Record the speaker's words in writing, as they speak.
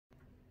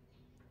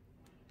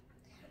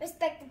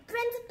respected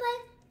principal,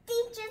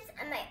 teachers,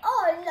 and my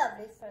all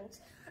lovely friends.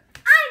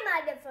 I'm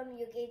Madam from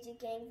UKG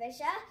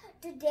Kingfisher.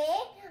 Today,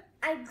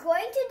 I'm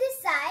going to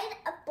decide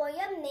a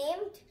poem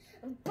named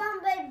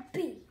Bumble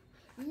Bee.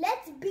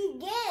 Let's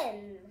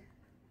begin.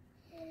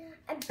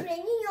 I'm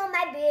bringing you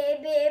my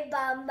baby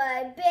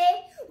Bumble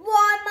Bee.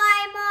 Want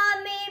my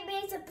mommy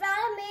being so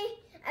proud of me.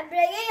 I'm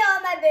bringing you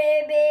my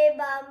baby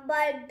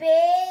Bumble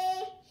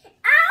Bee.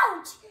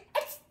 Ouch!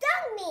 It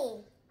stung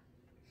me.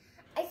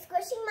 I'm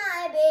squishing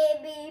my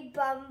baby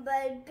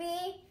Bumble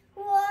Bee.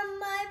 Want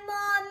my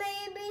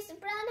mommy be so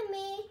proud of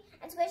me.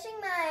 I'm squishing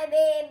my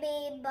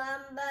baby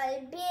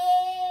Bumble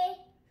Bee.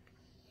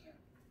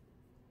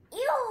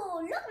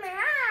 Ew, look my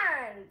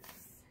hands.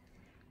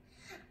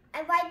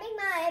 I'm wiping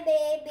my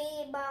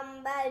baby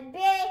Bumble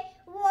Bee.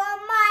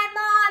 Want my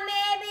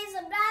mommy be so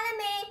proud of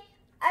me.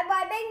 I'm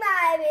wiping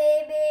my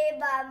baby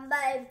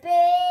Bumble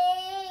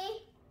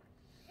Bee.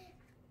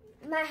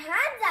 My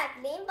hands are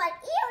clean, but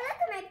ew, look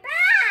at my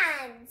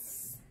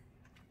pants.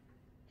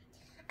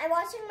 I'm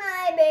washing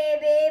my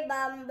baby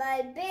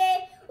Bumble Bee.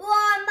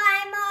 Want my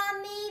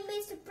mommy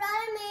be so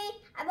proud of me.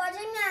 I'm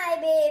washing my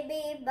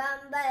baby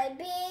Bumble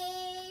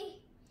Bee.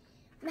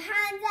 My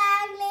hands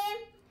are clean,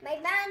 my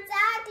pants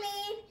are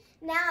clean.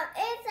 Now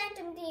it's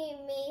time for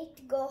me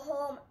to go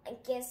home and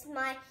kiss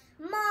my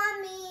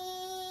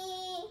mommy.